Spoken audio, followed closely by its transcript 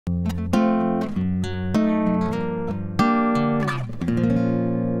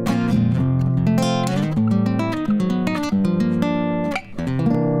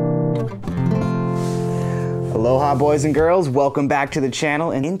Aloha boys and girls, welcome back to the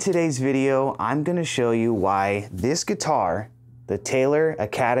channel, and in today's video I'm going to show you why this guitar, the Taylor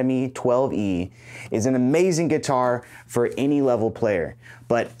Academy 12E, is an amazing guitar for any level player.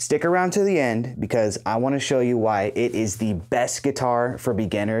 But stick around to the end because I want to show you why it is the best guitar for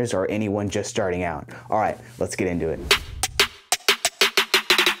beginners or anyone just starting out. Alright, let's get into it.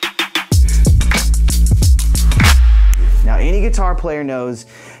 Now, any guitar player knows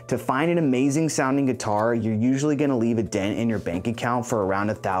to find an amazing sounding guitar, you're usually gonna leave a dent in your bank account for around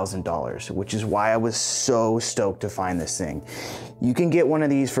 $1,000, which is why I was so stoked to find this thing. You can get one of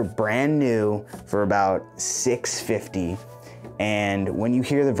these for brand new for about $650. And when you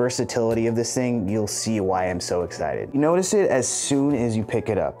hear the versatility of this thing, you'll see why I'm so excited. You notice it as soon as you pick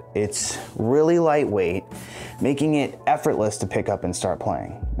it up. It's really lightweight, making it effortless to pick up and start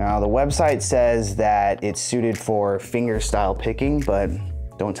playing. Now, the website says that it's suited for finger style picking, but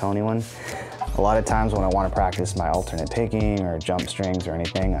don't tell anyone. A lot of times when I want to practice my alternate picking or jump strings or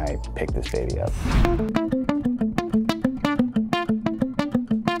anything, I pick this baby up.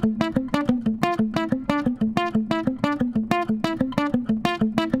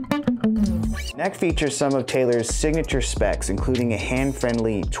 Neck features some of Taylor's signature specs, including a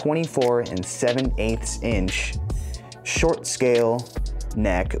hand-friendly 24 7/8 inch short scale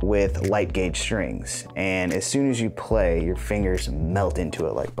neck with light gauge strings. And as soon as you play, your fingers melt into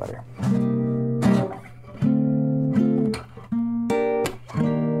it like butter.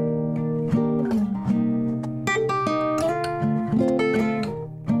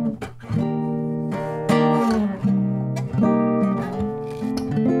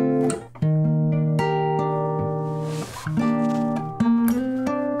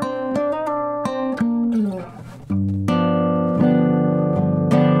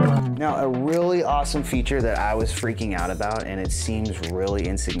 Awesome feature that I was freaking out about, and it seems really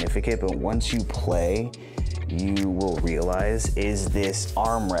insignificant, but once you play, you will realize, is this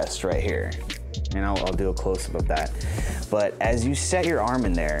armrest right here. And I'll do a close-up of that. But as you set your arm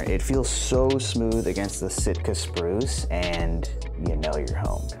in there, it feels so smooth against the Sitka spruce, and you know you're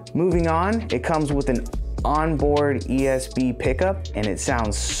home. Moving on, it comes with an onboard ESP pickup, and it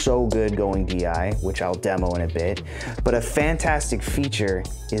sounds so good going DI, which I'll demo in a bit. But a fantastic feature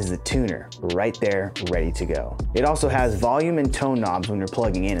is the tuner right there, ready to go. It also has volume and tone knobs when you're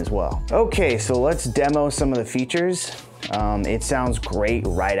plugging in as well. Okay, so let's demo some of the features. It sounds great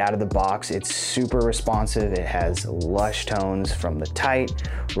right out of the box. It's super responsive. It has lush tones from the tight,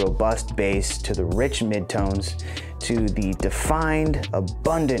 robust bass to the rich midtones to the defined,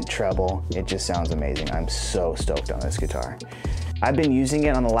 abundant treble. It just sounds amazing. I'm so stoked on this guitar. I've been using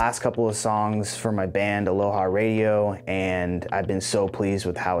it on the last couple of songs for my band Aloha Radio, and I've been so pleased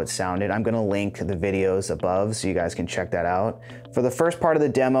with how it sounded. I'm gonna link the videos above so you guys can check that out. For the first part of the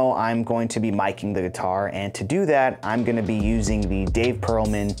demo, I'm going to be miking the guitar, and to do that, I'm gonna be using the Dave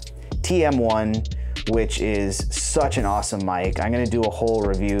Perlman TM1, which is such an awesome mic. I'm gonna do a whole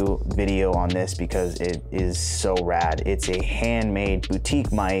review video on this because it is so rad. It's a handmade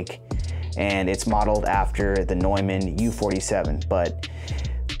boutique mic, and it's modeled after the Neumann U47, but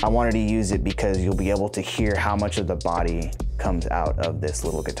I wanted to use it because you'll be able to hear how much of the body comes out of this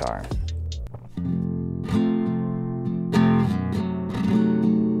little guitar.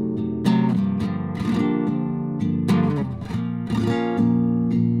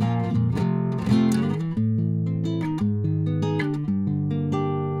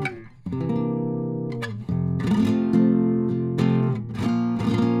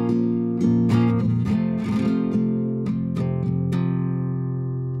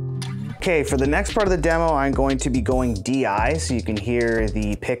 Okay, for the next part of the demo, I'm going to be going DI so you can hear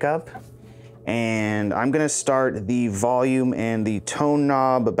the pickup. And I'm gonna start the volume and the tone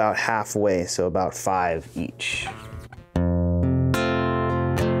knob about halfway, so about 5 each.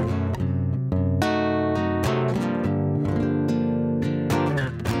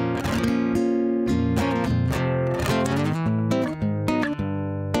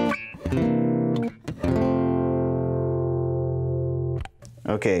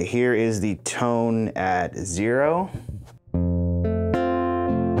 Okay, here is the tone at 0.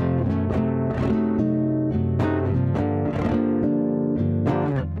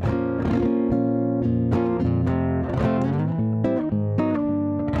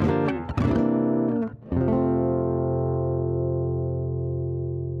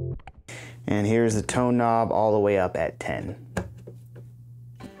 And here's the tone knob all the way up at 10.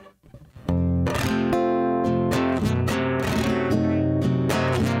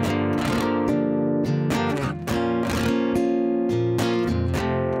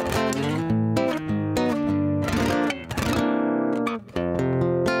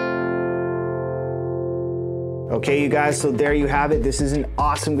 Okay, Okay, you guys, so there you have it. This is an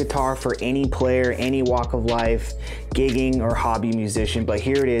awesome guitar for any player, any walk of life, gigging or hobby musician. But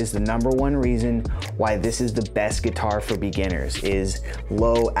here it is, the #1 reason why this is the best guitar for beginners is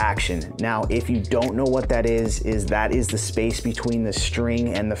low action. Now, if you don't know what that is that is the space between the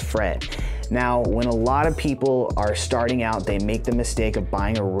string and the fret. Now, when a lot of people are starting out, they make the mistake of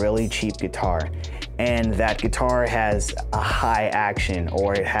buying a really cheap guitar, and that guitar has a high action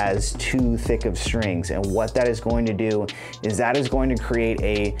or it has too thick of strings. And what that is going to do is that is going to create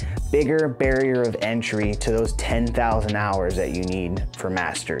a bigger barrier of entry to those 10,000 hours that you need for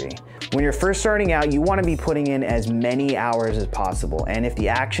mastery. When you're first starting out, you want to be putting in as many hours as possible. And if the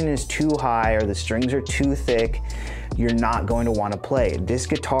action is too high or the strings are too thick, you're not going to want to play. This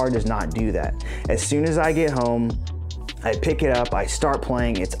guitar does not do that. As soon as I get home, I pick it up, I start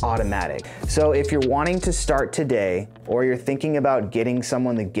playing, it's automatic. So if you're wanting to start today, or you're thinking about getting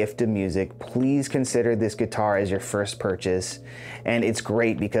someone the gift of music, please consider this guitar as your first purchase. And it's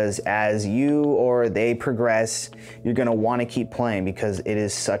great because as you or they progress, you're gonna wanna keep playing because it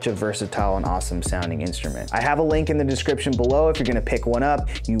is such a versatile and awesome sounding instrument. I have a link in the description below. If you're gonna pick one up,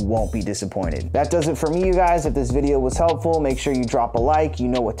 you won't be disappointed. That does it for me, you guys. If this video was helpful, make sure you drop a like, you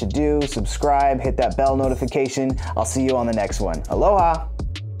know what to do, subscribe, hit that bell notification. I'll see you on the next one. Aloha!